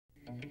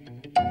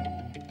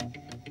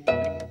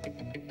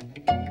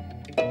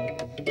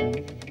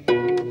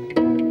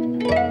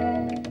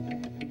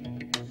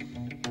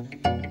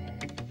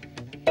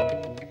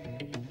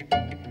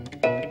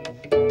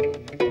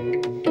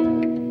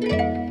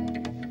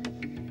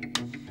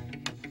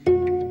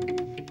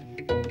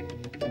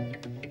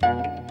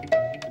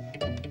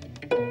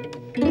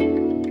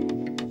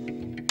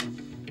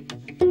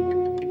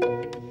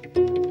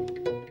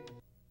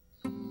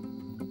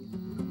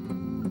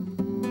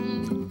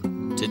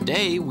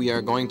Today we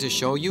are going to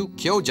show you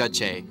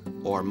gyojachae,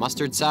 or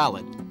mustard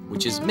salad,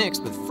 which is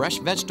mixed with fresh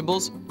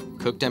vegetables,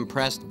 cooked and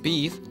pressed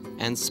beef,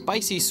 and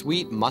spicy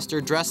sweet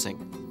mustard dressing.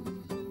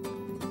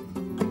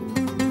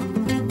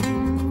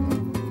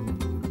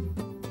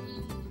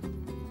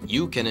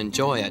 You can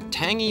enjoy a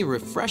tangy,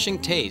 refreshing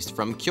taste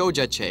from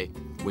gyojachae,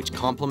 which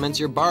complements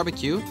your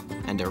barbecue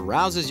and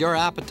arouses your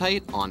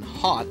appetite on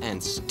hot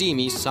and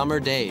steamy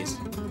summer days.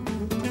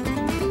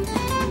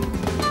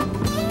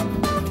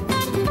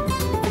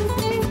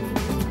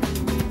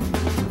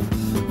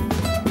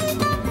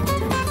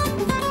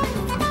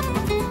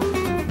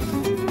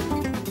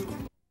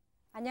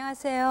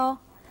 안녕하세요.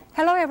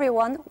 Hello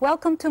everyone,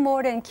 welcome to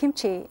More Than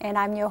Kimchi, and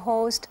I'm your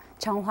host,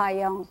 Jung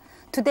Hwa-young.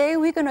 Today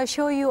we're going to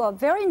show you a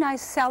very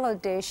nice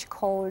salad dish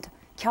called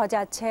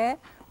gyojachae,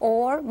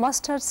 or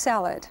mustard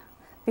salad.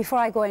 Before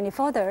I go any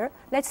further,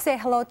 let's say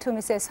hello to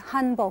Mrs.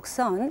 Han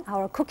Bok-sun,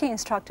 our cooking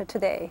instructor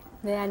today.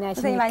 네,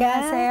 선생님 안녕하십니까?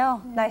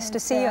 안녕하세요. Nice to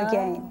see you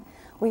again.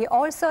 We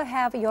also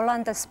have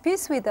Yolanda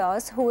Spitz with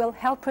us, who will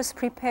help us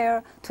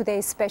prepare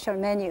today's special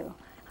menu.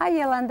 Hi,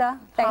 Yolanda.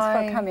 Thanks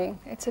for coming.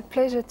 It's a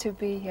pleasure to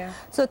be here.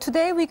 So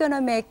today we're going to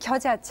make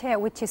gyojachae,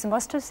 which is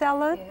mustard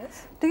salad.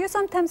 Yes. Do you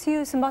sometimes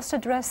use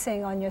mustard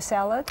dressing on your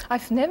salad?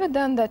 I've never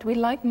done that. We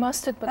like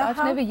mustard, but I've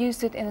never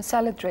used it in a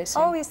salad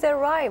dressing. Oh, is that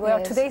right? Well,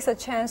 Yes. today's a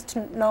chance to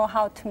know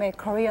how to make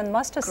Korean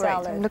mustard Great.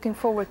 salad. I'm looking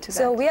forward to that.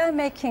 So we are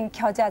making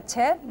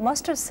gyojachae,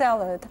 mustard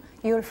salad.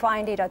 You'll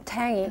find it a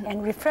tangy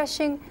and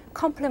refreshing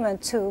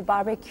complement to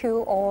barbecue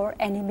or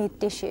any meat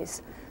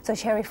dishes. So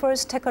shall we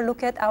first take a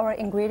look at our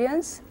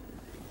ingredients?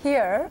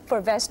 Here,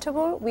 for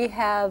vegetable, we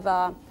have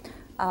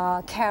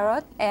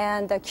carrot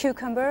and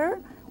cucumber.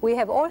 We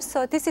have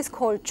also, this is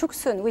called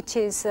juksun, which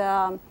is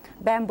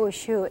bamboo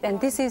shoot, and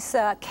this is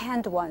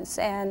canned ones.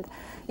 And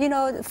you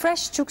know,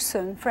 fresh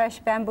juksun, fresh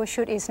bamboo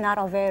shoot is not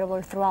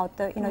available throughout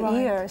the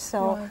year,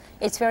 so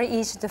it's very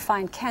easy to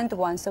find canned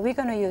ones. So we're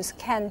going to use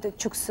canned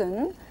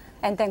juksun,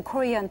 and then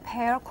Korean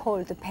pear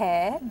called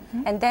bae,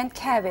 and then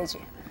cabbage.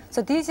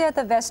 So these are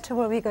the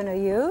vegetables we're going to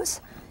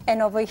use.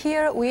 And over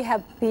here we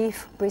have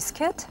beef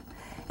brisket,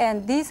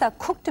 and these are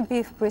cooked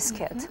beef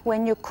brisket.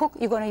 When you cook,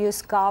 you're going to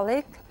use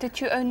garlic.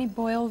 Did you only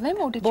boil them,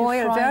 or did you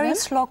Boil, fry very them?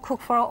 slow cook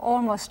for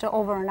almost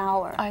over an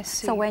hour. I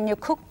see. So when you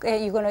cook,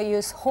 you're going to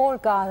use whole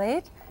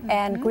garlic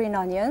and green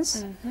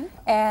onions,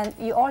 and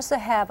you also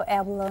have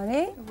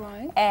abalone,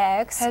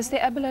 eggs. Has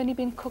the abalone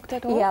been cooked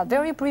at all? Yeah,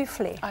 very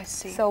briefly. I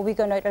see. So we're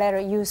going to let her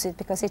use it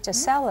because it's a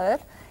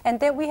salad. And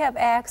then we have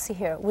eggs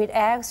here. With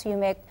eggs, you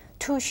make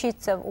 2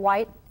 sheets of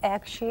white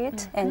egg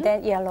sheet and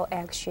then yellow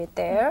egg sheet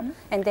there.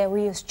 And then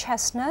we use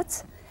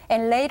chestnuts.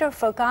 And later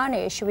for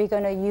garnish, we're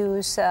going to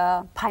use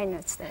pine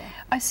nuts there.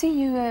 I see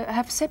you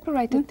have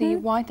separated the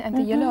white and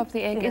the yellow of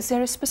the egg. Yes. Is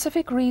there a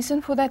specific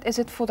reason for that? Is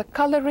it for the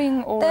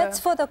coloring, or? That's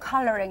for the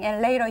coloring,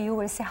 and later you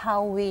will see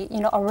how we,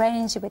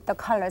 arrange with the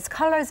colors.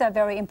 Colors are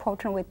very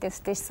important with this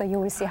dish, so you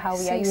will see how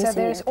we are using it. So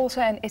there is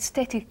also an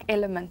aesthetic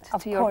element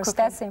of to your course,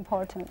 cooking. that's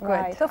important, Good.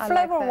 right? So I like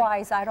that.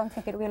 flavor-wise, I don't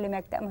think it really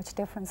makes that much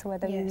difference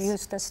whether you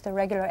use just the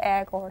regular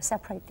egg or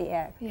separate the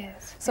egg.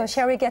 Yes. So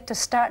shall we get to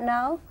start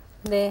now?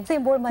 네.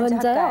 선생님 뭘 먼저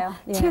할까요?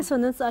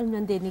 채소는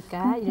썰면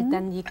되니까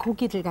일단 이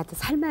고기를 갖다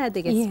삶아야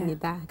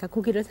되겠습니다. 그러니까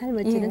고기를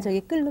삶을 때는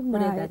저기 끓는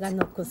물에다가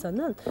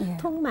넣고서는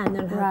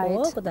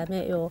통마늘하고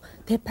그다음에 요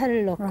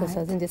대파를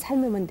넣고서 이제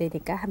삶으면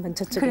되니까 한번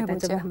저쪽에다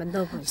좀 한번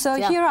넣어보시죠. So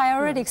here I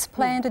already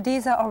explained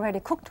these are already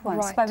cooked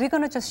ones, but we're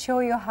going to just show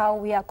you how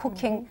we are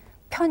cooking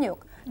pyeonuk.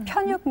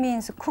 Pyeonuk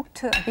means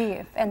cooked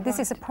beef, and this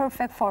is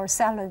perfect for a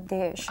salad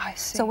dish. I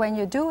see. So when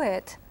you do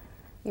it,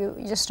 you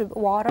just do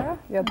water,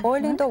 you're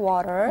boiling the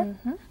water,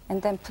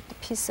 and then put the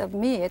piece of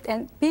meat.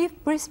 And beef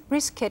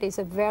brisket is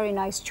a very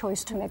nice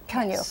choice to make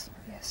pyeonuk.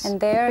 Yes. And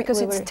there Because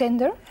it's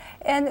tender?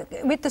 And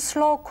with the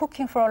slow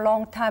cooking for a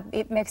long time,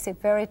 it makes it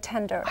very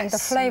tender. And the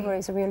flavor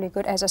is really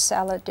good as a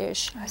salad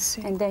dish. I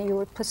see. And then you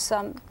would put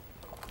some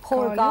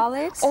whole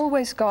garlics.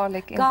 Always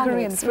garlic in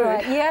Korean food.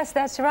 Right. Yes,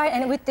 that's right.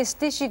 And with this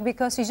dish,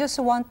 because you just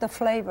want the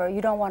flavor,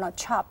 you don't want to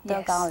chop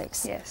the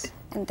garlics. Yes.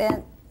 And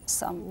then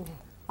some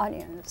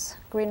onions,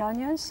 green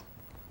onions.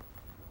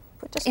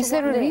 Is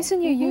there a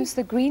reason you use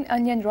the green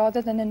onion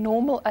rather than a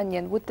normal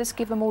onion? Would this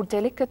give a more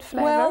delicate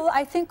flavor? Well,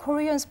 I think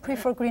Koreans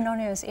prefer green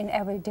onions in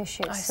every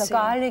dish. So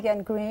garlic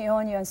and green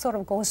onion sort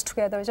of goes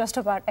together just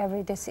about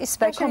every dish.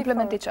 They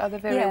complement each other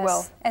very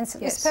well. And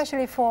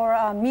especially for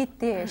a meat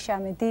dish, I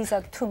mean, these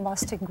are 2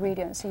 must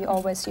ingredients you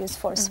always use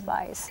for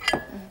spice.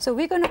 So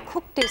we're going to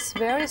cook this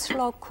very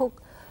slow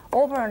cook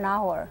over an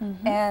hour,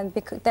 and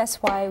that's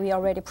why we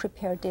already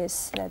prepared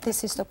this.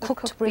 This is the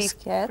cooked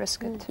brisket.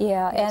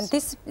 And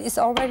this is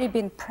already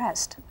been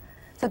pressed.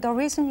 So the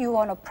reason you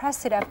want to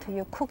press it after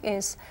you cook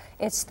is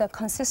it's the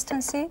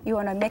consistency. You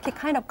want to make it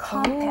kind of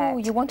compact. Oh,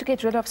 you want to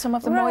get rid of some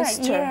of the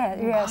moisture.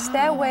 Yes.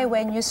 That way,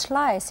 when you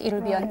slice,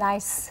 it'll be a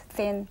nice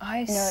thin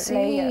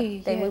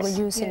layer that we will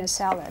use in a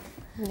salad.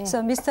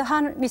 So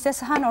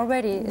Mrs. Han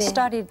already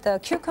studied the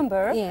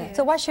cucumber.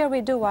 So what shall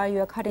we do while you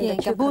are cutting the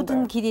cucumber?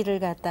 모든 길이를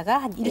갖다가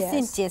한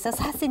 1cm에서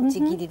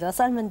 4cm 길이로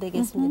썰면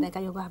되겠습니다. 그러니까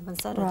이거 한번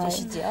썰어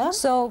주시죠.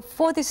 So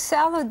for this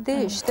salad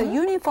dish, the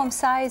uniform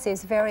size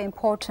is very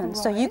important.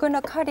 So you're going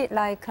to cut it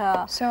like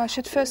so I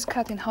should first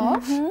cut in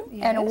half.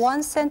 And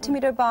 1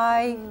 centimeter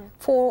by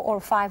 4 or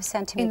 5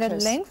 centimeters. In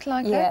the length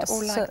like that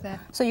or like that?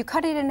 So you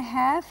cut it in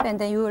half and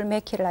then you will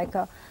make it like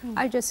a,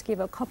 I'll just give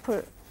a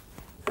couple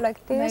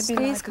like this,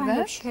 maybe this like kind that?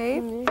 of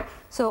shape.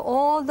 So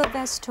all the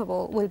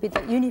vegetable will be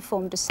the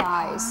uniformed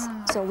size.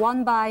 So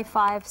 1 by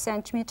 5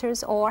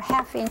 centimeters or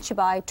 ½ inch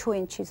by 2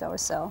 inches or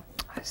so.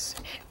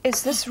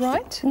 Is this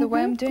right, the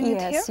way I'm doing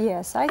it here?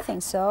 Yes, I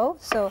think so.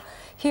 So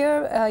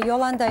here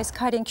Yolanda is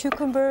cutting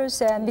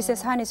cucumbers and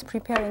Mrs. Han is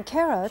preparing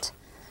carrot.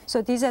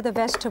 So these are the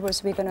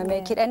vegetables we're going to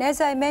make it. And as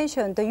I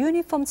mentioned, the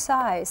uniform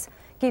size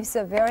gives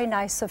a very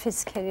nice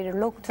sophisticated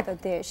look to the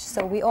dish.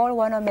 So we all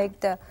want to make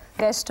the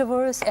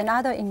vegetables and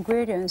other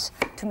ingredients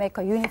to make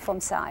a uniform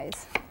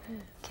size.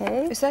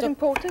 Okay. Is that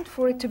important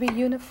for it to be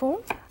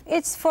uniform?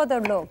 It's for the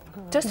look.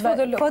 Just for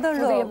the look, for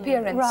the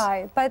appearance.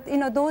 Right, but you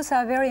know, those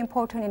are very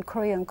important in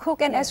Korean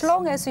cook. And as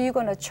long as you're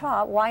going to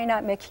chop, why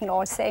not making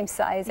all same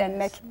size and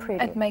make it pretty?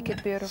 And make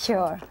it beautiful.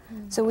 Sure.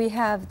 So we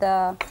have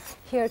the,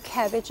 here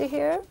cabbage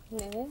here.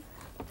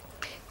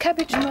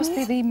 Cabbage must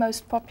be the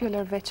most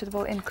popular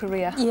vegetable in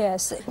Korea.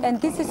 Yes, and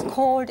this is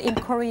called in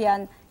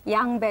Korean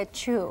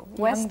양배추,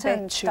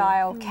 Western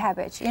style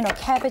cabbage. You know,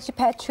 cabbage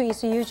배추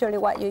is usually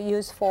what you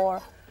use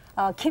for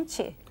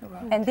kimchi.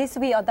 And this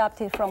we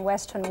adopted from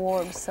Western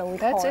world, so we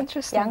call it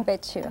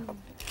양배추.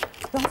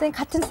 선생님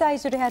같은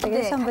사이즈로 해야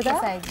되겠죠, 전부 다?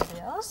 같은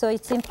사이즈요. So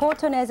it's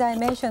important, as I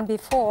mentioned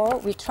before,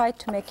 we try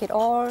to make it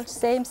all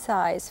same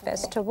size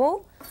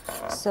vegetable.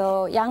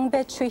 So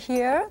양배추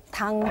here,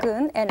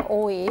 당근 and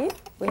oil.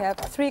 We have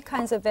 3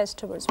 kinds of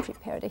vegetables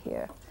prepared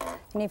here.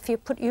 And if you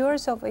put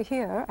yours over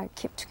here, I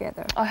keep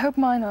together. I hope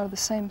mine are the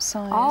same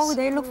size. Oh,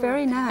 they look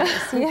very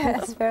nice.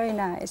 Yes, very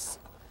nice.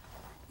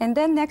 And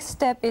then next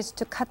step is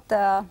to cut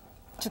the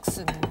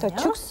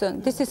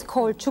죽순. This is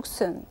called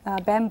죽순,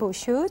 bamboo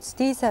shoots.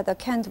 These are the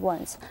canned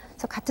ones.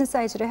 So 같은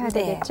사이즈로 해야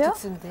되겠죠?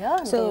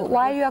 죽순도요. So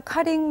while you are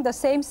cutting the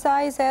same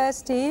size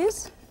as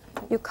these,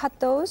 you cut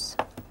those.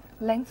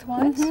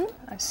 Lengthwise?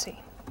 I see.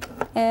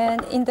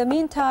 And in the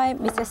meantime,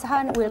 Mrs.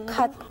 Han will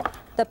cut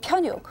the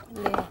편육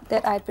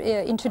that I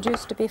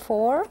introduced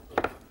before.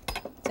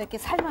 이렇게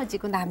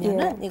삶아지고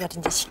나면은 이걸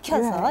이제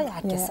식혀서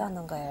얇게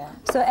써는 거예요.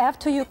 So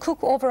after you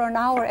cook over an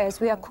hour, as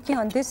we are cooking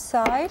on this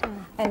side,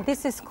 and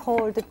this is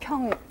called the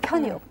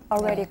편육,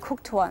 already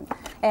cooked one.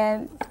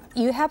 And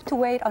you have to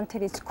wait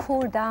until it's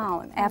cooled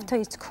down. After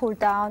it's cooled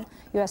down,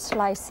 you are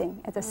slicing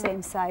at the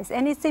same size.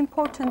 And it's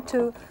important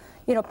to,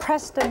 you know,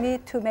 press the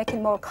meat to make it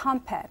more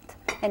compact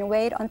and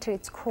wait until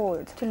it's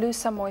cooled. To lose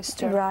some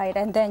moisture. Right,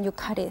 and then you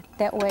cut it.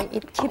 That way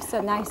it keeps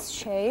a nice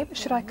shape.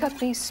 Should I cut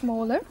these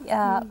smaller?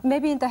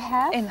 Maybe in the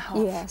half? In half.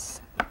 Yes.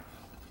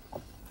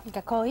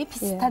 그러니까 거의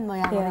비슷한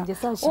모양으로 이제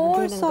써주시면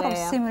All 되는 sort of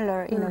거예요.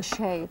 similar, you know,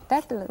 shape.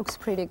 That looks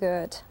pretty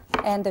good.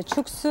 And the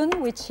죽순,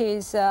 which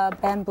is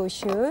bamboo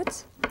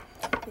shoots.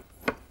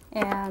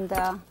 And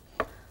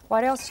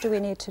what else do we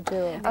need to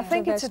do? I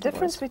think it's a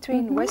difference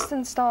between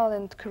Western style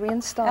and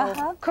Korean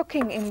style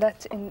cooking in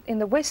that in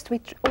the West we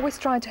always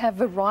try to have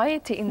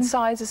variety in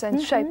sizes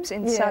and shapes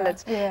in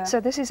salads. So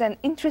this is an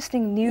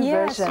interesting new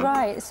version. Yes,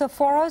 right. So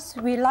for us,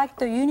 we like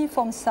the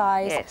uniform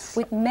size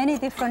with many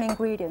different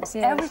ingredients.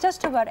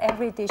 Just about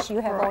every dish you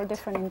have all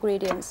different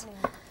ingredients.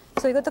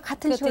 So 이것도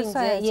같은 식으로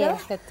써야죠?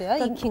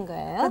 그것도요, 익힌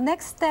거예요. The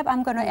next step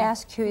I'm going to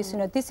ask you is, you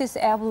know, this is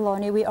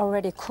abalone we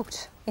already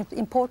cooked. It's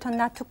important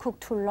not to cook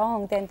too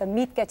long, then the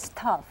meat gets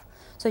tough.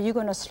 So you're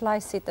going to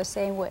slice it the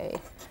same way.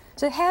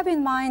 So have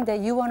in mind that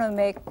you want to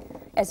make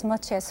as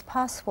much as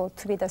possible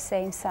to be the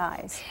same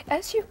size.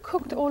 As you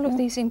cooked all of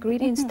these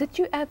ingredients, did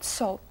you add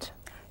salt?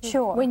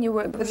 Sure. When you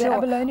work with the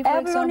abalone, for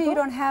abalone, example? you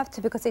don't have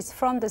to because it's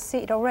from the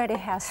sea. It already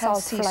has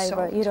salt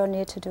flavor. You don't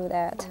need to do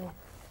that.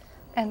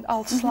 And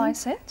I'll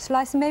slice it?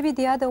 Slice maybe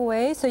the other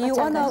way. So you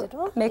want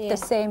to make the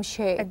same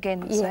shape.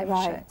 Again, the same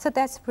shape. So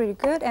that's pretty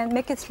good. And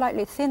make it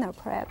slightly thinner,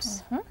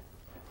 perhaps.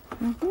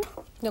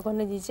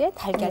 이거는 이제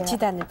달걀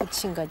지단을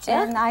붙인 거죠.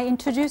 And I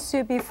introduced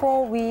you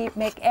before, we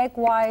make egg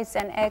whites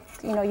and egg,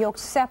 you know,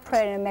 yolks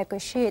separate and make a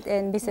sheet.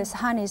 And Mrs.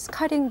 Han is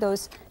cutting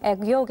those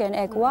egg yolk and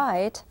egg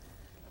white.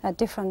 A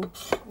different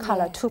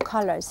color, 2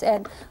 colors.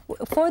 And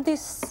for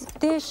this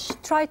dish,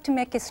 try to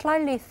make it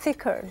slightly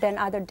thicker than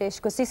other dish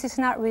because this is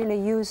not really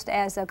used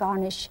as a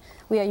garnish.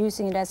 We are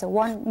using it as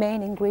one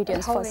main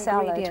ingredient for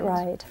salad,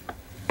 right?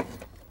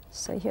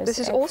 So here's this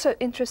is also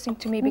interesting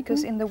to me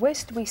because in the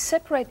West we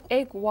separate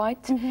egg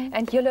white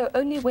and yellow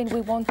only when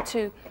we want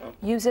to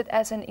use it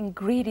as an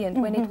ingredient,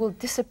 when it will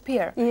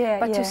disappear.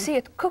 But to see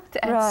it cooked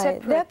and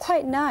separate. They're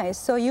quite nice.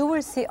 So you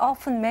will see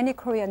often many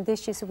Korean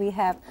dishes we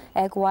have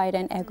egg white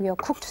and egg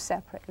yolk cooked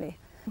separately.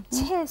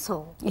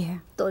 채소, Yeah.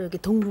 또 여기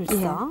동물성,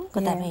 Yeah.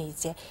 그다음에 Yeah.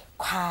 이제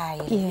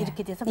과일 Yeah.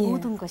 이렇게 돼서 Yeah.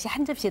 모든 것이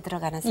한 접시에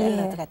들어가는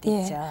샐러드가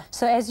되죠.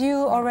 So as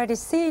you already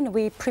seen,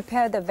 we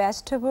prepare the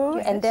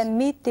vegetable, and then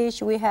meat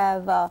dish we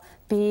have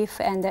beef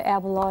and the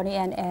abalone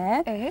and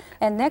egg.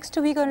 And next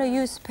we're going to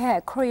use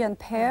pear, Korean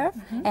pear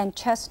and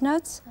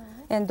chestnuts.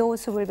 And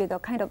those will be the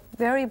kind of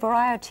very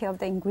variety of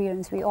the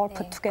ingredients we all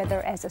put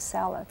together as a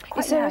salad.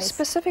 Is there a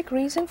specific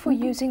reason for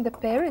using the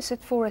pear? Is it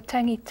for a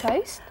tangy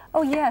taste?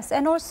 Oh yes,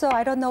 and also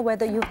I don't know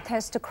whether you've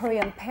tasted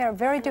Korean pear.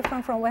 Very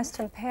different from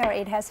Western pear.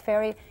 It has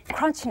very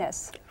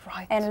crunchiness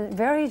and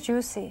very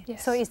juicy.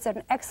 Yes. So it's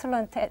an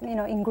excellent,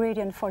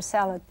 ingredient for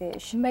salad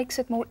dish. Makes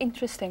it more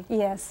interesting.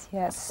 Yes,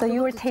 yes. So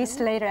you will taste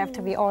later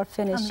after we all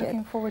finish I'm it.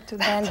 looking forward to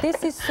that. And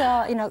this is,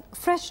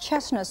 fresh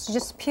chestnuts. You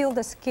just peel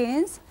the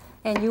skins,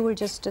 and you will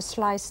just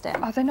slice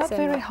them. Are they not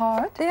very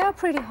hard? They are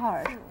pretty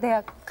hard. They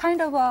are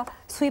kind of a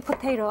sweet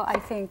potato, I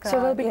think. So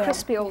they'll be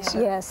crispy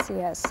also? Yes,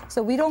 yes.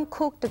 So we don't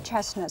cook the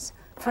chestnuts.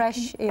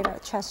 Fresh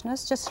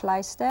chestnuts, just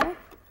slice them.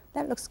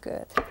 That looks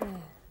good.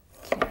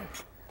 Okay.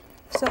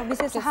 So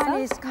Mrs. Han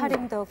is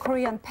cutting the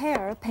Korean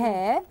pear,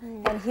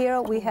 and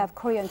here we have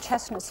Korean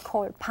chestnuts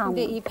called pam.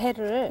 근데 이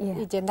배를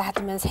이제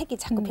놔두면 색이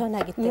자꾸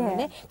변하기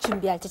때문에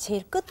준비할 때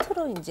제일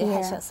끝으로 이제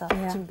하셔서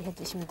준비해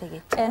두시면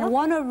되겠죠. And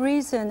one of the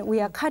reason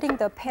we are cutting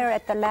the pear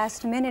at the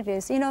last minute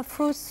is,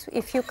 fruits,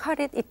 if you cut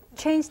it, it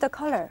changes the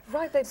color.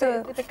 Right, they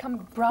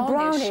become brownish.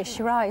 Brownish,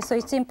 right. So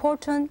it's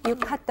important you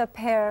cut the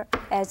pear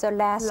as a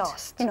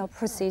last.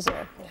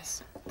 Procedure.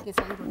 Yes.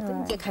 그래서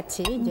이것도 이제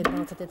같이 이제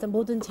넣어서 돼서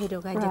모든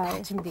재료가 이제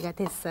다 준비가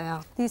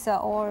됐어요. These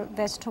are all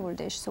vegetable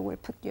dish, so we'll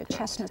put your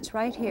chestnuts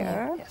right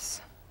here.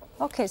 Yes.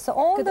 Okay, so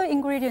all the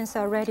ingredients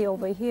are ready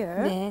over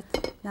here. 네.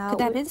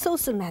 그다음에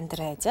소스를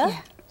만들어야죠.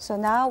 So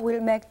now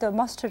we'll make the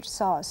mustard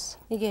sauce.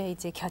 이게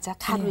이제 겨자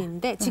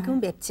가루인데 지금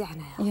맵지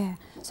않아요. Yeah.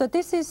 So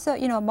this is,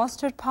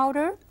 mustard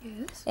powder.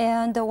 Yes.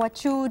 And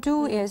what you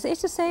do is,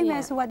 it's the same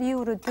as what you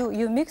would do.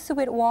 You mix it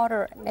with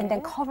water and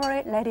then cover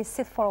it, let it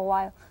sit for a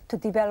while to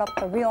develop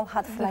the real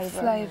hot flavor.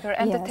 The flavor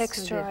and the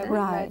texture, I would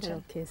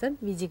imagine. 이렇게 해서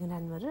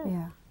미지근한 물을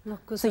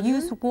So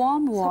use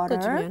warm water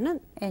섞어주면은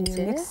and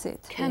you mix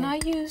it. Can I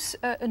use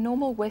a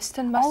normal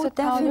Western mustard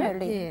powder?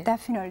 Definitely,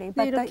 definitely.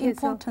 But the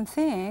important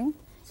thing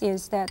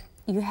is that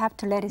you have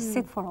to let it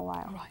sit for a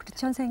while.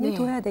 그렇죠, 선생님?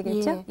 둬야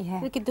되겠죠?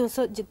 이렇게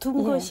둬서 이제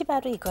둔 것이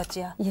바로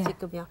이거죠.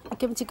 지금요.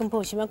 지금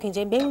보시면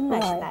굉장히 매운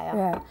맛이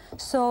나요.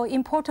 So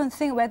important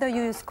thing, whether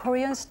you use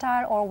Korean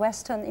style or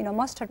Western,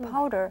 mustard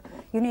powder,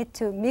 you need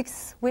to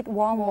mix with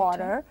warm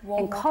water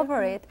and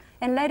cover it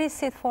and let it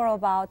sit for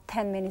about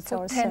 10 minutes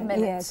or so. 10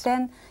 minutes. Yes,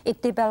 then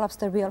it develops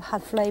the real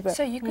hot flavor.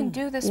 So you can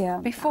do this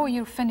before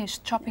you finish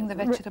chopping the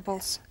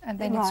vegetables, and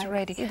then it's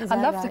ready. I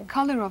love the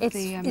color of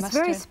the mustard. It's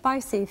very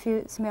spicy if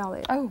you smell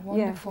it. Oh,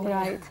 wonderful. Yeah,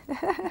 right.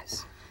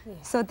 Yes.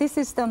 So this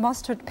is the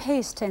mustard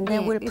paste, and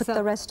then we'll put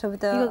the rest of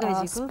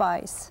the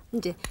spice.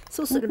 이제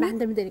소스를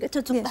만들면 되니까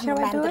저쪽도 한번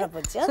만들어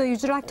보죠. So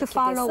you'd like to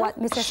follow what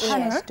Mrs.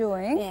 Han is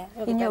doing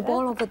in your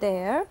bowl over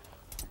there.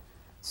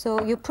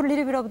 So you put a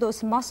little bit of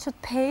those mustard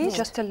paste.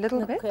 Just a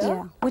little bit?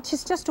 Yeah, which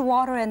is just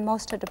water and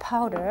mustard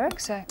powder.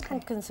 Exactly.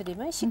 한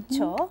큰술이면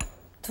 10초,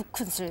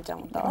 2큰술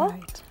정도.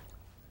 Right.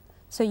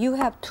 So you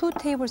have 2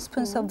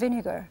 tablespoons of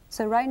vinegar.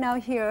 So right now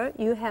here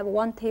you have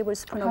 1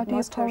 tablespoon of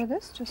mustard. How do you pour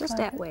this? Just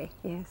that way.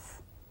 Yes.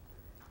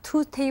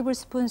 2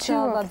 tablespoons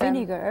of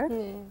vinegar.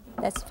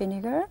 That's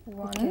vinegar.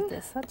 이렇게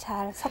돼서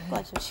잘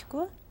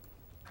섞어주시고.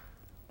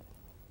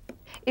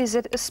 Is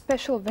it a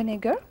special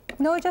vinegar?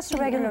 No, just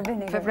regular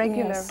vinegar.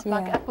 Regular,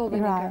 like apple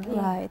vinegar.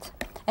 Right.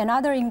 And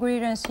other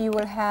ingredients you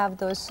will have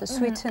those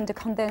sweetened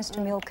condensed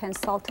milk and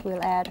salt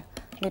we'll add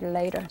a little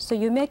later. So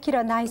you make it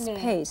a nice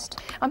paste.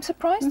 I'm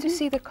surprised to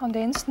see the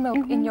condensed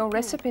milk in your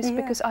recipes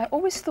because I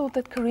always thought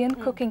that Korean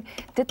cooking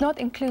did not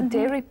include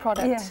dairy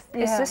products.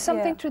 Is this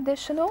something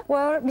traditional?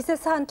 Well,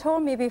 Mrs. Han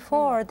told me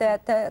before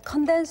that the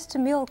condensed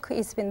milk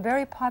has been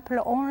very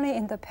popular only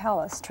in the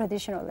palace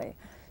traditionally.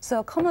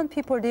 So common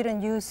people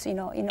didn't use, in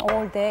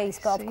all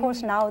days, but of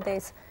course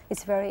nowadays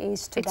it's very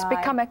easy to buy. It's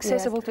become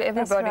accessible to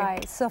everybody. That's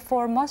right. So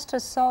for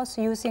mustard sauce,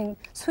 using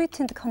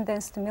sweetened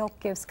condensed milk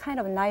gives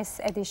kind of a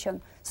nice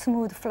addition,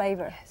 smooth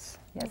flavor.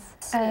 Yes.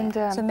 And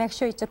so make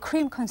sure it's a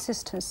cream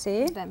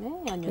consistency.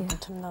 그다음에 연유도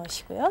좀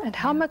넣으시고요. And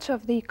how much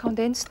of the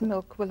condensed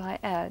milk will I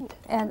add?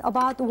 And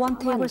about 1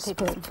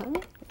 tablespoon.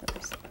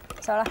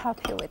 So I'll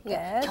help you with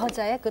that.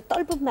 겨자의 그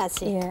떫은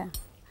맛이. Yeah.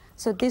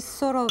 So this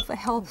sort of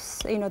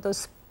helps,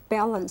 those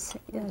balance,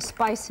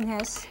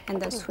 spiciness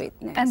and the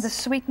sweetness. And the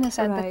sweetness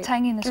and the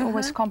tanginess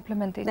always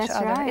complement each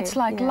other. Right. It's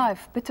like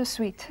life,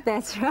 bittersweet.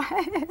 That's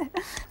right.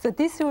 So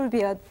this will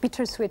be a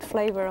bittersweet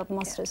flavor of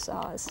mustard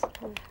sauce.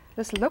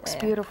 This looks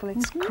beautiful.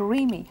 It's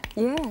creamy.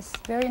 Yes,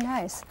 very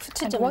nice.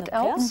 And what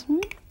else?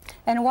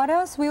 And what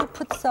else? We'll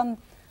put some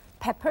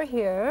pepper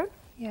here.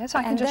 Yes,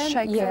 I can just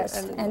shake it a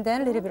little. And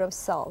then a little bit of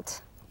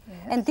salt. Yes.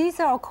 And these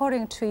are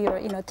according to your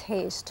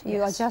taste.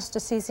 You adjust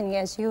the seasoning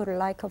as you would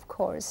like, of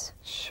course.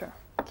 Sure.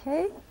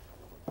 Okay.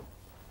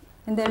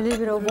 And then a little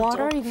bit of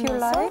water if you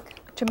like.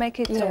 To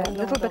make it a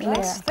little bit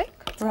less thick.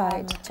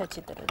 Right.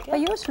 묻혀지도록요. But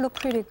yours look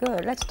pretty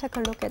good. Let's take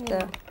a look at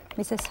the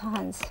Mrs.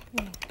 Hans.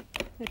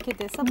 이렇게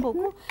돼서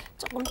보고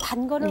조금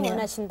단 거를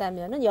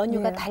원하신다면은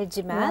연유가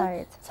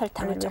달지만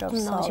설탕을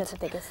조금 넣으셔도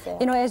되겠어요.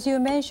 You know, as you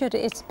mentioned,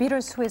 it's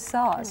bittersweet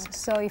sauce.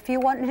 So if you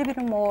want a little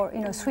bit more,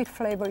 you know, sweet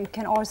flavor, you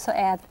can also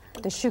add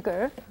the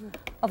sugar.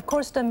 Of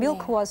course, the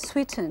milk was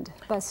sweetened,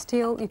 but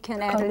still you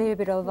can add a little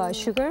bit of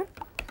sugar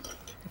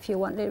if you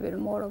want a little bit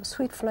more of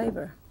sweet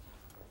flavor.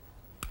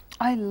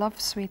 I love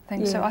sweet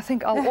things, so I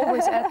think I'll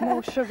always add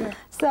more sugar.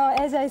 So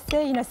as I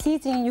say, you know,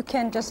 seasoning you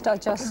can just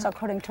adjust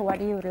according to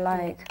what you would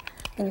like.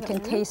 And you can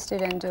taste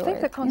it and do it. I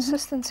think the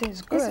consistency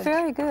is good. It's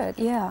very good,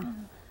 yeah.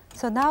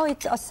 So now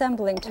it's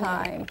assembling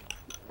time.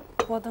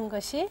 모든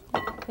것이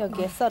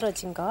여기에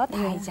썰어진 거 다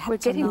이제 We're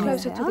getting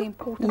closer to the 합쳐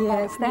important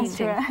part Yes, of that's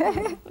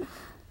kneading. right.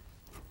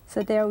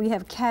 So there we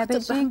have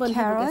cabbage and 한번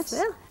carrots.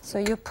 해보겠어요? So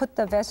you put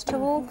the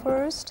vegetable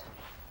first.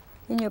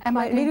 In your Am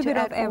I plate, a going little to bit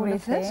of add all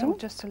of this, or everything.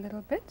 just a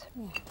little bit?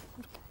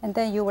 And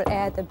then you will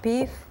add the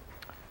beef,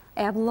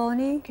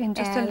 abalone, Again,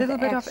 just a and little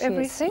bit egg of cheese.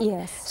 everything?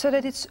 Yes. So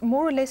that it's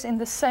more or less in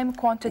the same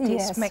quantities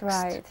Yes, mixed.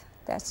 right.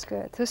 That's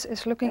good. This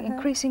is looking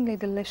increasingly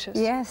delicious.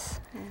 Yes.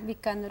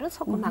 밑간으로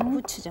소금하고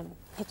후추 좀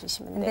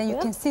해주시면 And then you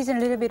되고요. can season a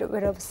little bit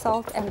of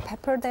salt and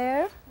pepper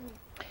there.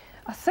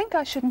 I think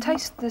I should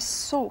taste this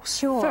sauce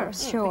Sure,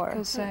 first, sure.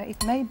 because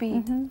it may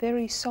be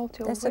very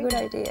salty That's a already.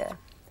 good idea.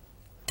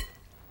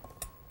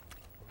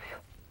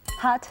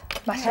 Hot.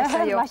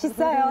 맛있어요.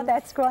 맛있어요.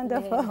 That's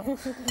wonderful.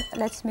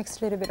 Let's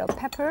mix a little bit of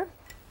pepper,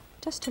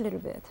 just a little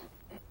bit,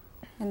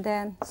 and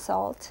then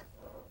salt.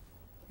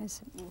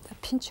 There's a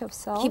pinch of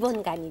salt.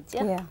 기본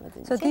간이죠. Yeah.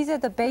 뭐든지. So these are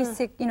the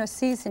basic, you know,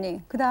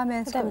 seasoning.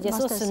 그다음에 이제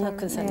소스 mustard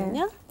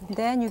넣고서는요.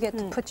 Then you get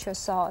to put your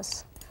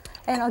sauce.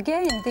 And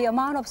again, the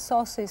amount of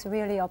sauce is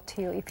really up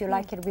to you. If you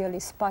like it really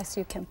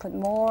spicy, you can put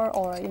more,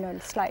 or you know,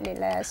 slightly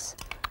less.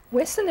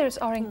 Westerners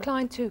are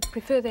inclined to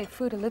prefer their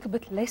food a little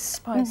bit less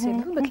spicy, a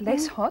little bit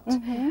less hot.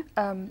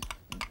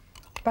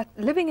 But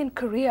living in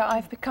Korea,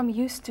 I've become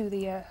used to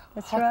the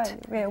That's hot, right.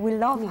 Yeah, we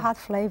love hot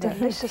flavor.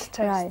 delicious taste.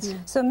 Right.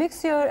 So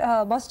mix your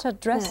mustard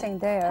dressing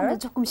there. 한번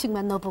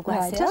조금씩만 넣어보고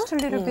Right. 하세요. Just a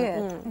little bit.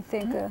 I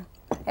think,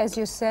 as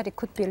you said, it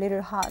could be a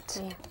little hot.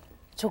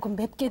 조금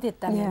맵게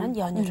됐다면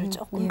연유를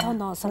조금 더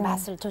넣어서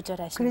맛을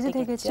조절하시면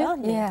되겠죠.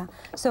 Yeah.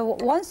 So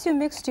once you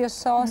mixed your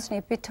sauce,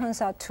 and if it turns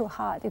out too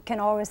hot, you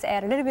can always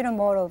add a little bit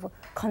more of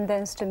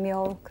condensed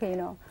milk, you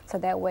know, so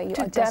that way you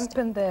To adjust.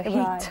 dampen the heat.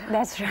 Right.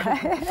 That's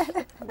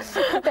right.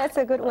 That's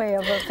a good way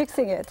of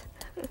fixing it.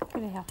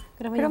 그래요.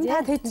 그럼 그러면 다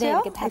이제 됐죠?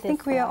 이렇게 다 I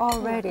think we are 됐어요.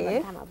 all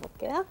ready. 한번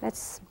담아볼게요.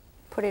 Let's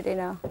put it in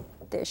a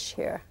dish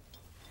here.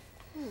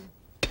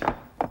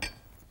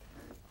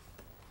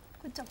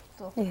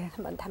 끝쪽도 Yeah.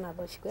 한번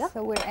담아보시고요.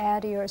 So we'll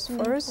add yours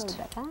first.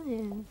 여기다가,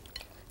 예.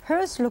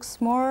 Hers looks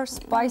more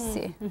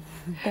spicy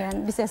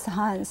than Mrs.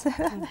 Hans.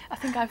 I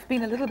think I've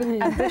been a little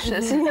bit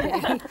ambitious.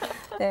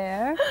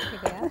 There.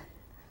 그래요.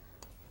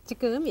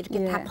 지금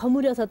이렇게 다 예.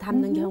 버무려서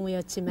담는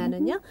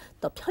경우였지만은요,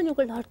 또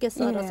편육을 넓게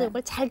썰어서 예.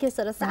 이걸 잘게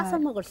썰어 싸서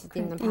Right. 먹을 수도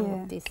있는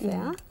방법도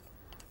있어요.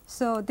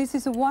 So this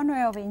is one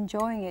way of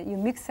enjoying it. You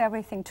mix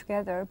everything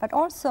together. But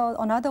also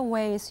another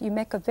way is you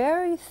make a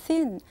very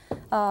thin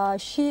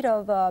sheet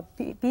of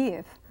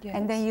beef,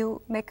 and then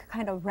you make a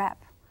kind of wrap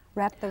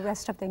the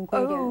rest of the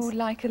ingredients. Oh,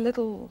 like a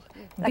little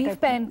Like beef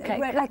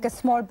pancake. Like a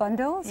small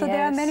bundle. So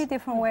there are Yes. many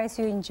different ways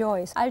you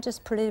enjoy. I'll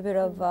just put a little bit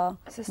of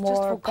This is just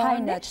more for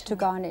pine garnish? nuts to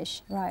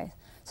garnish. Right.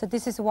 So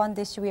this is one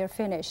dish we are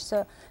finished.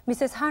 So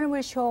Mrs. Han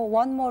will show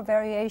one more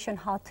variation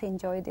how to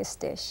enjoy this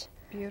dish.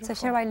 Beautiful. So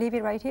shall I leave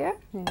it right here?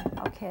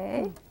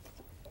 Okay.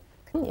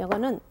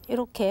 이거는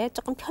이렇게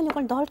조금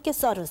편육을 넓게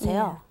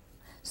썰으세요.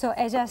 So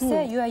as I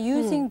said, you are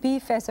using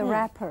beef as a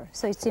wrapper.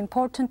 So it's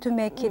important to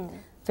make it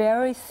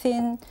very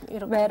thin,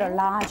 이렇게. rather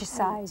large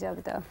size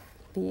of the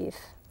beef.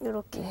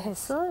 이렇게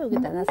해서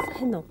여기다가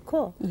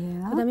해놓고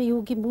Yeah. 그다음에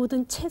여기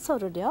모든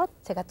채소를요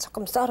제가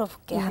조금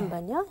썰어볼게요.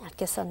 한번요.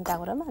 얇게 썬다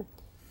그러면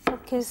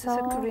이렇게 This is a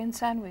해서 Korean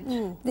sandwich.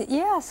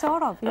 Yeah,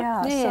 sort of.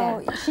 Yeah. Yeah.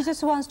 So she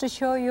just wants to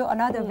show you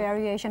another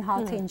variation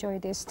how to enjoy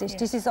this dish.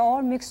 This is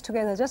all mixed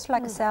together, just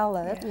like a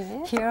salad.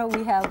 Yeah. Here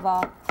we have,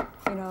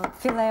 you know,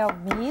 fillet of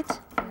meat,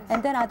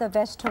 and then other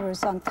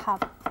vegetables on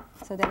top.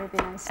 So that would be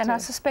nice. And too. I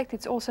suspect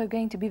it's also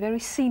going to be very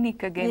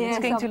scenic again. Yes,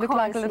 It's going to of look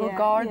like a course, little yeah,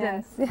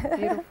 garden. yes.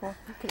 Beautiful.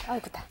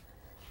 아이고다.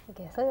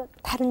 이렇게 해서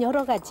다른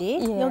여러 가지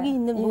Yeah, 여기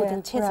있는 yeah,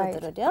 모든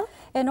채소들을요.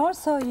 And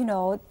also, you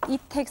know,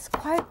 it takes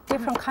quite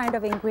different kind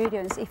of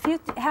ingredients. If you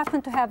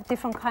happen to have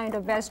different kind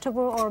of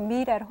vegetable or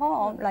meat at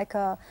home, like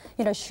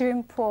you know,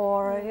 shrimp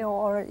or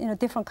you know,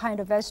 different kind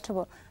of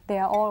vegetable, they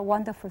are all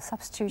wonderful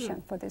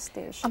substitution for this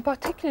dish. I'm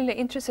particularly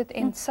interested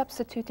in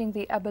substituting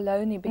the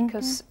abalone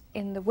because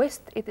in the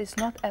West it is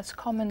not as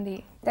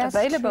commonly That's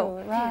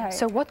available. true, right.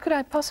 So what could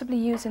I possibly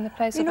use in the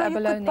place You of know, you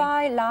abalone? could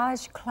buy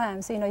large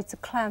clams. You know, it's a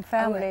clam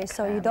family,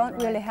 so you don't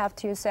really have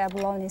to use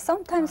abalone.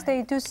 Sometimes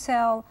they do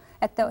sell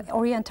at the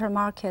Oriental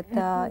market,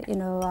 you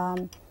know,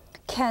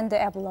 canned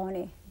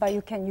abalone, but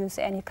you can use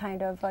any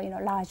kind of, you know,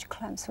 large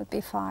clams would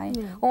be fine.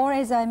 Or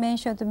as I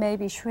mentioned,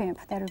 maybe shrimp.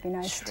 That would be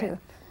nice too.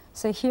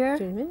 So here,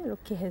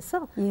 이렇게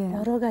해서 Yeah.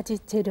 여러 가지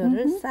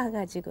재료를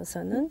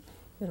싸가지고서는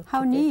이렇게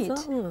How neat.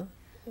 해서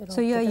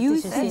So you are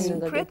using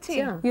pretty.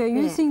 you are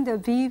using the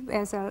beef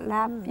as a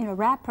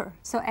wrapper.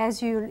 So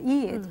as you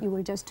eat, you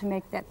will just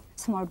make that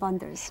small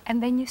bundles.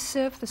 And then you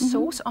serve the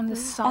sauce on the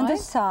side. On the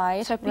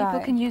side, so people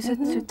right. can use it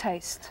to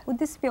taste. Would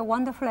this be a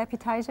wonderful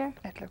appetizer?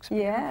 It looks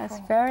beautiful. Yes,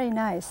 very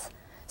nice.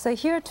 So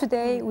here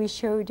today we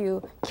showed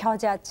you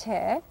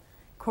gyeojachae,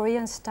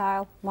 Korean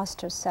style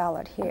mustard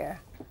salad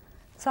here.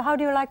 So how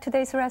do you like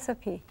today's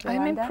recipe? I'm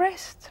Yolanda?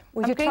 impressed.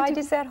 Would I'm you going try to-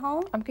 this at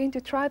home? I'm going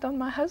to try it on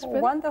my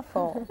husband.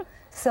 Wonderful.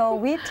 So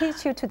we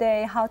teach you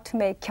today how to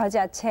make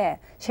gyeojachae.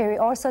 Shall we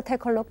also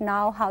take a look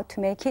now how to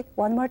make it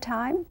one more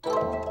time?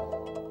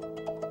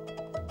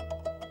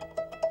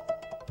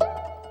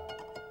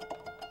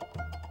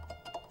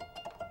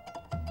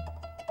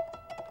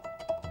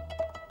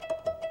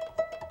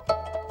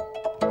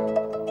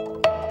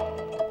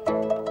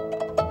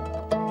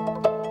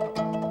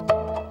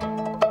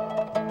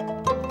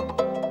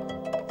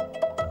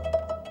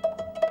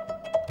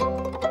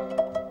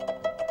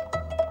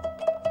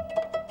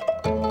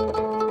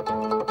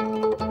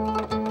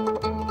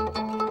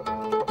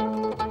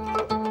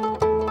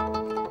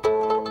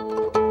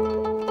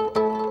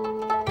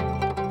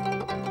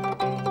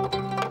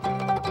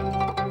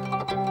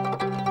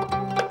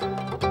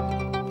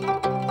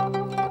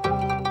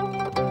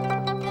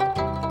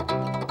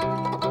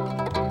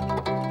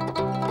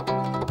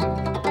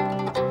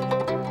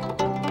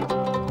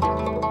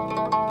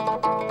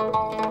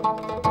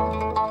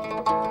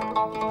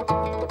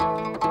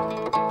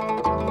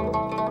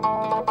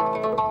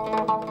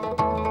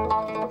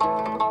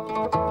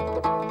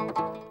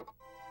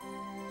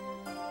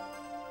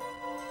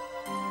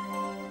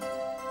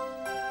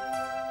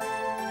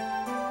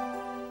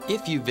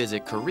 If you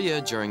visit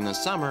Korea during the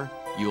summer,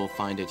 you will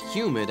find it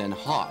humid and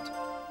hot.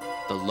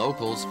 The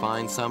locals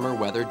find summer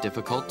weather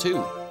difficult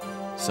too.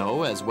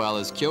 So, as well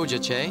as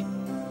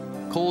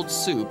gyeojachae, cold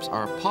soups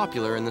are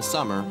popular in the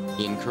summer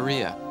in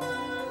Korea.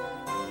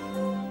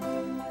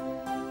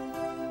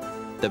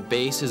 The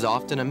base is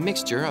often a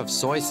mixture of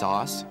soy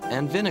sauce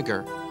and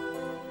vinegar.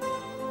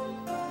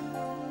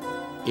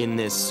 In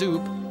this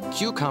soup,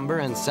 cucumber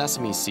and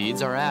sesame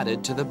seeds are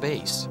added to the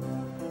base.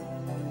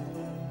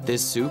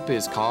 This soup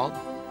is called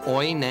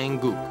oi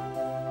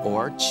nangguk,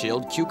 or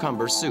chilled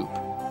cucumber soup.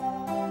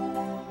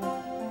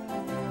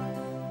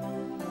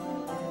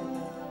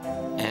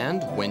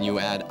 And when you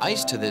add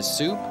ice to this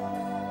soup,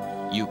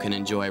 you can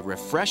enjoy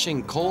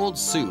refreshing cold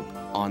soup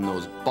on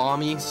those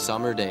balmy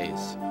summer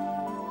days.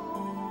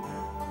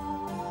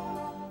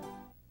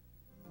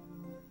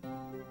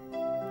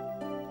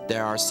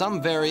 There are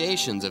some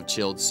variations of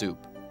chilled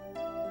soup.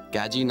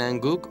 Gaji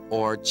nangguk,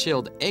 or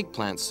chilled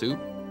eggplant soup.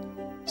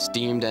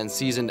 Steamed and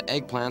seasoned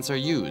eggplants are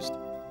used.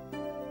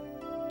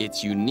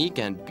 Its unique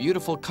and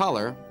beautiful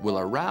color will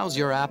arouse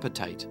your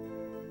appetite.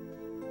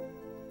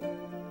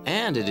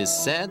 And it is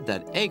said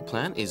that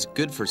eggplant is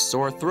good for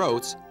sore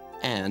throats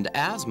and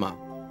asthma.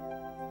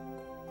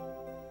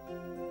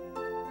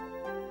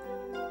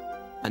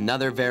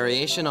 Another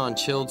variation on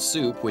chilled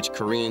soup which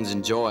Koreans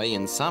enjoy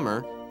in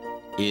summer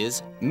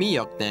is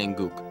myeok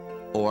nangguk,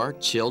 or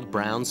chilled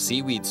brown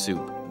seaweed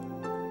soup.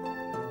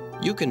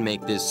 You can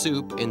make this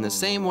soup in the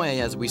same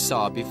way as we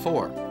saw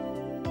before.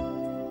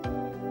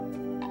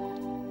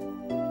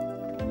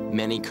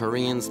 Many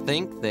Koreans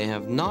think they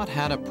have not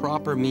had a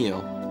proper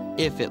meal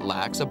if it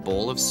lacks a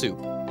bowl of soup.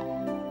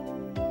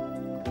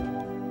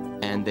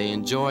 And they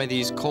enjoy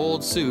these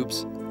cold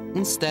soups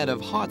instead of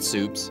hot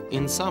soups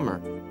in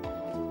summer.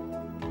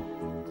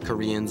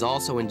 Koreans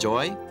also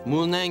enjoy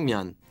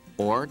mulnaengmyeon,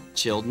 or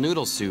chilled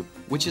noodle soup,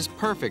 which is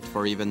perfect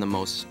for even the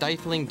most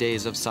stifling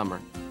days of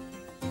summer.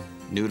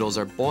 Noodles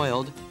are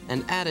boiled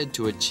and added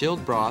to a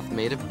chilled broth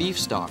made of beef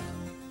stock.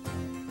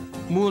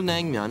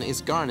 Mulnaengmyeon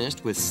is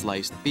garnished with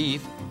sliced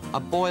beef, a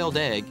boiled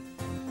egg,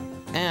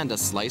 and a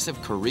slice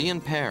of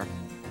Korean pear.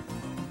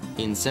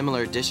 In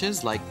similar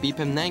dishes like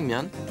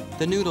bibimbap,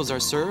 the noodles are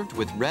served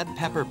with red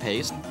pepper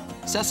paste,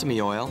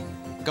 sesame oil,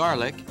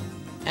 garlic,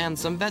 and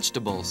some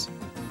vegetables.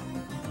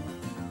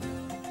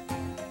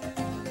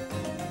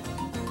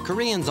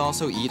 Koreans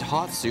also eat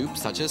hot soup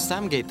such as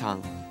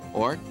samgaetang,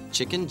 or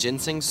chicken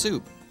ginseng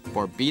soup,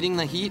 for beating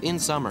the heat in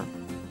summer.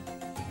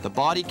 The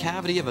body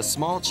cavity of a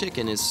small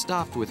chicken is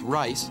stuffed with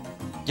rice,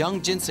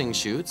 young ginseng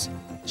shoots,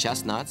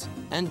 chestnuts,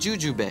 and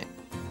jujube.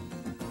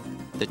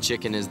 The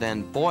chicken is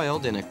then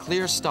boiled in a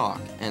clear stock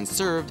and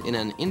served in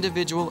an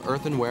individual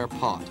earthenware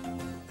pot.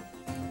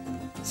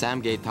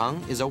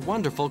 Samgaetang is a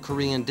wonderful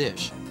Korean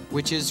dish,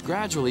 which is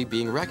gradually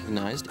being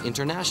recognized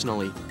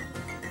internationally.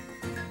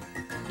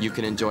 You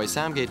can enjoy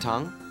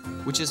samgaetang,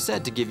 which is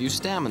said to give you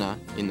stamina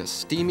in the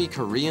steamy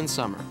Korean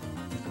summer.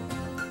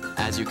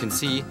 As you can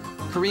see,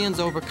 Koreans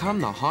overcome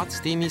the hot,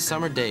 steamy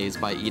summer days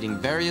by eating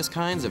various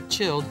kinds of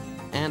chilled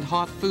and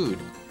hot food,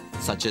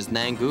 such as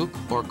nangguk,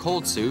 or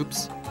cold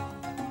soups,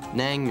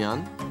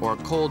 naengmyeon, or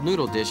cold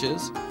noodle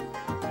dishes,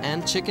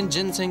 and chicken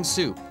ginseng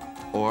soup,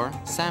 or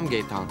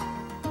samgaetang.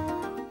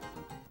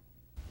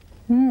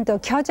 The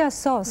gyoza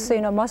sauce,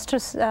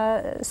 mustard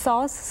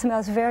sauce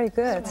smells very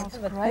good.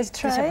 Let's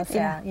try it.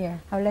 Yeah.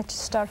 I'll let you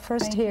start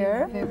first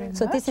here.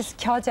 So this is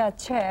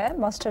gyoza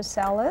mustard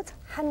salad.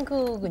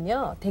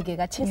 한국은요,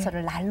 대개가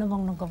채소를 날로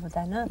먹는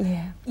것보다는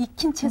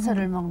익힌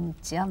채소를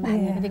먹죠.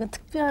 많이. 근데 이건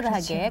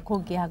특별하게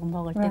고기하고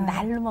먹을 때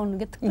날로 먹는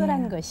게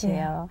특별한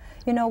것이에요.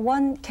 You know,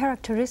 one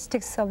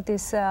characteristics of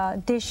this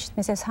dish,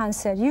 Mrs. Han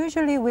said,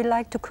 usually we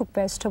like to cook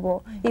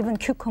vegetable, even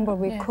cucumber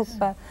we cook,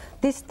 but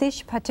this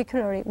dish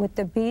particularly with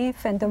the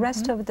beef and the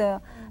rest of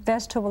the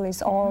vegetable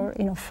is all,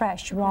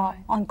 fresh, raw,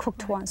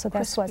 uncooked one. So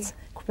that's what's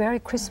very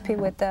crispy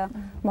with the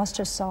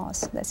mustard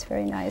sauce. That's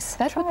very nice.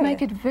 That would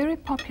make it very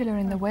popular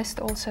in the West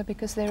also,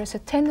 because there is a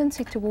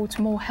tendency towards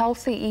more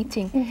healthy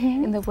eating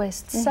in the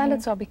West.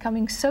 Salads are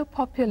becoming so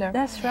popular.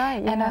 That's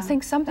right. And I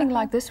think something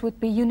like this would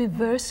be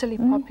universally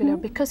popular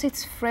because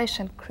it's fresh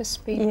and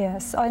crispy.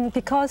 Yes, and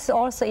because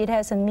also it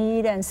has a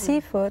meat and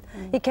seafood,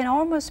 it can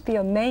almost be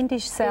a main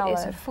dish salad, It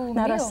is a full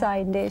not meal. a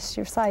side dish.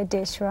 Your side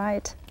dish,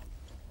 right?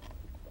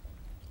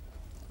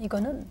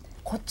 이거는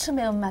고추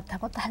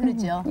매운맛하고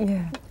다르죠.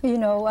 Yeah. You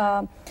know,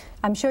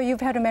 I'm sure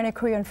you've had many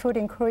Korean food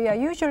in Korea.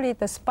 Usually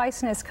the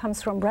spiciness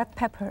comes from red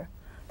pepper,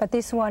 but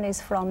this one is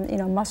from,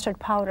 mustard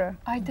powder.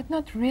 I did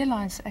not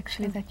realize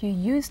actually that you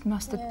used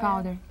mustard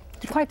powder.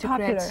 Quite to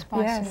popular. create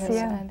spiciness,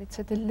 Yes, and it's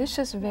a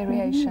delicious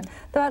variation.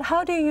 But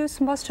how do you use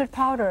mustard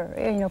powder,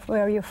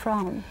 where you're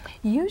from?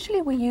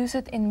 Usually we use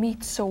it in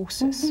meat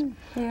sauces.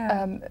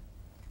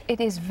 It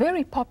is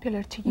very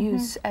popular to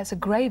use as a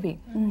gravy.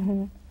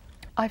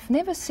 I've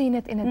never seen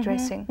it in a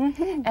dressing,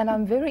 and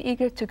I'm very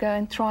eager to go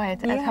and try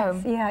it at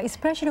home. Yeah,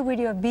 especially with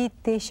your meat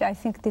dish, I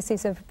think this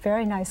is a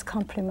very nice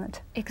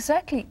compliment.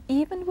 Exactly.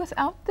 Even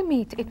without the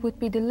meat, it would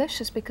be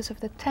delicious because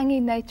of the tangy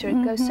nature.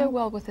 It goes so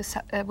well with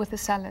the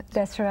salad.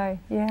 That's right.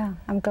 Yeah,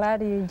 I'm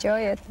glad you enjoy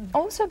it.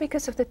 Also,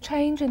 because of the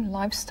change in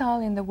lifestyle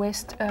in the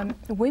West,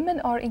 women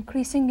are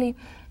increasingly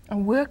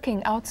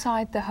working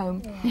outside the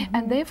home,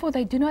 and therefore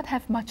they do not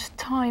have much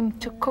time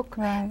to cook.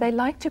 Right. They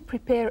like to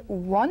prepare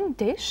one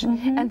dish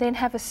and then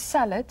have a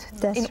salad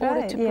in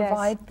order to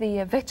provide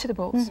the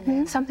vegetables.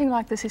 Something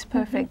like this is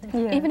perfect,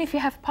 even if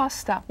you have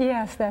pasta.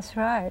 Yes, that's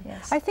right.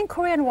 I think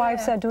Korean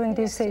wives are doing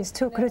these days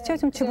too. 그렇죠,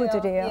 좀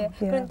주부들이에요.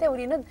 그런데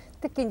우리는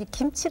특히 이제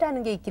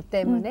김치라는 게 있기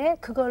때문에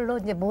그걸로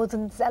이제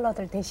모든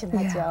샐러드를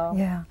대신하죠.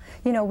 Yeah.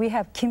 You know, we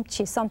have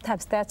kimchi.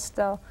 Sometimes that's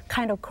the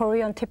kind of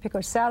Korean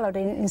typical salad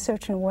in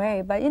certain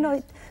way. But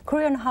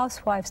Korean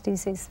housewives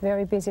these days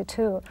very busy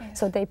too.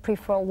 So they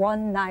prefer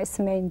one nice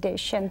main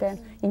dish and then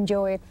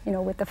enjoy it,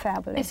 with the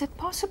family. Is it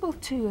possible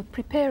to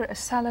prepare a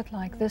salad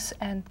like this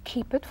and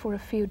keep it for a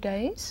few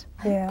days?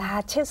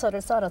 다 채소를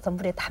썰어서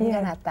물에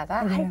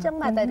담가놨다가 할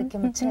적마다 이렇게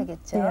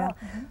무쳐야겠죠.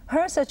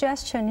 Her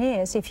suggestion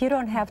is, if you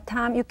don't have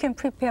time, you can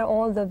prepare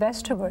all the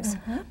vegetables,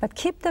 but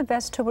keep the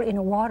vegetable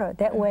in water.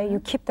 That way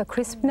you keep the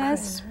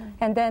crispness,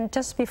 and then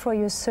just before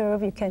you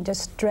serve, you can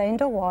just drain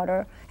the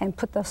water and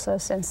put the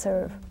sauce and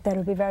serve. That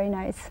will be very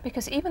nice.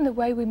 Because even the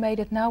way we made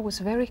it now was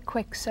very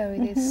quick, so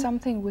it is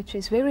something which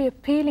is very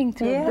appealing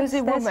to a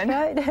busy woman.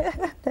 That's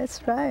right.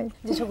 That's right.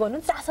 이제 저거는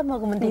싸서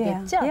먹으면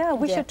되겠죠? Yeah,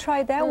 we should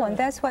try that one.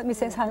 That's what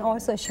Mrs. Han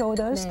also showed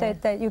us,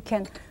 that you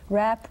can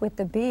wrap with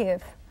the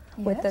beef,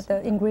 with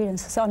the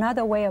ingredients. So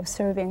another way of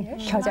serving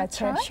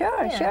gyozachae.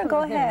 Sure,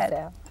 go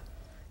ahead.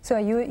 So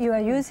you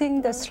are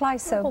using the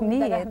slice of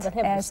meat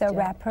as a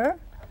wrapper.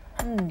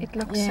 It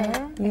looks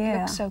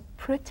so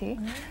pretty.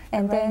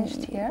 And then,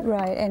 here.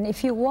 right, and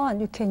if you want,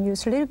 you can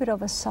use a little bit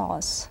of a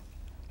sauce.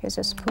 Here's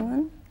a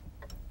spoon.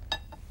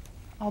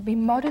 I'll be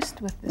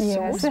modest with the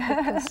sauce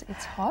because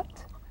it's hot.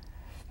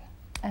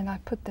 And I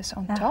put this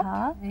on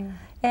top.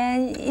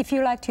 And if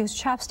you like to use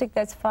chopstick,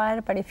 that's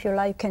fine. But if you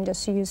like, you can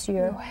just use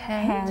your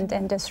hand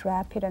and just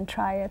wrap it and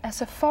try it.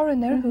 As a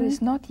foreigner who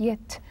is not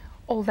yet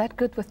all that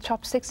good with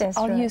chopsticks,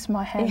 I'll use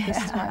my hand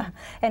this time.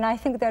 And I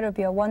think that would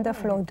be a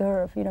wonderful hors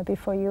d'oeuvre,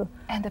 before you.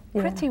 And a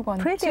pretty one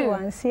Pretty too.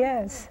 ones,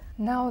 yes.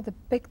 Now the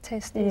big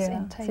test is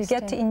in tasting. So you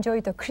get to enjoy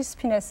the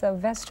crispiness of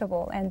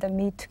vegetable and the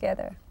meat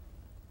together.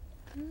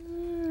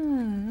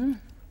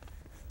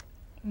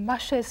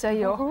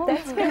 맛있어요.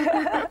 That's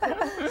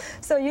good.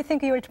 So you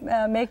think you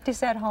will make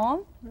this at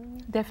home?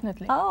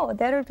 Definitely. Oh,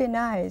 that would be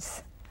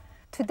nice.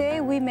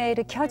 Today we made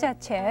a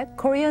gyozachae,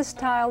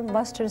 Korean-style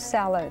mustard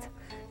salad.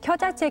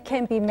 Gyozachae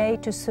can be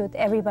made to suit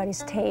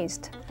everybody's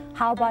taste.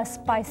 How about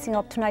spicing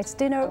up tonight's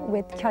dinner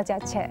with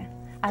gyozachae?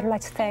 I'd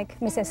like to thank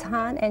Mrs.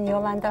 Han and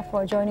Yolanda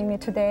for joining me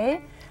today.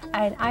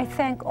 And I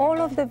thank all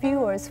of the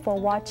viewers for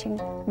watching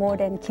More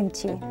Than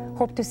Kimchi.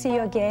 Hope to see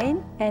you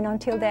again. And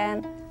until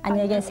then,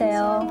 안녕히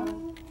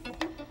계세요.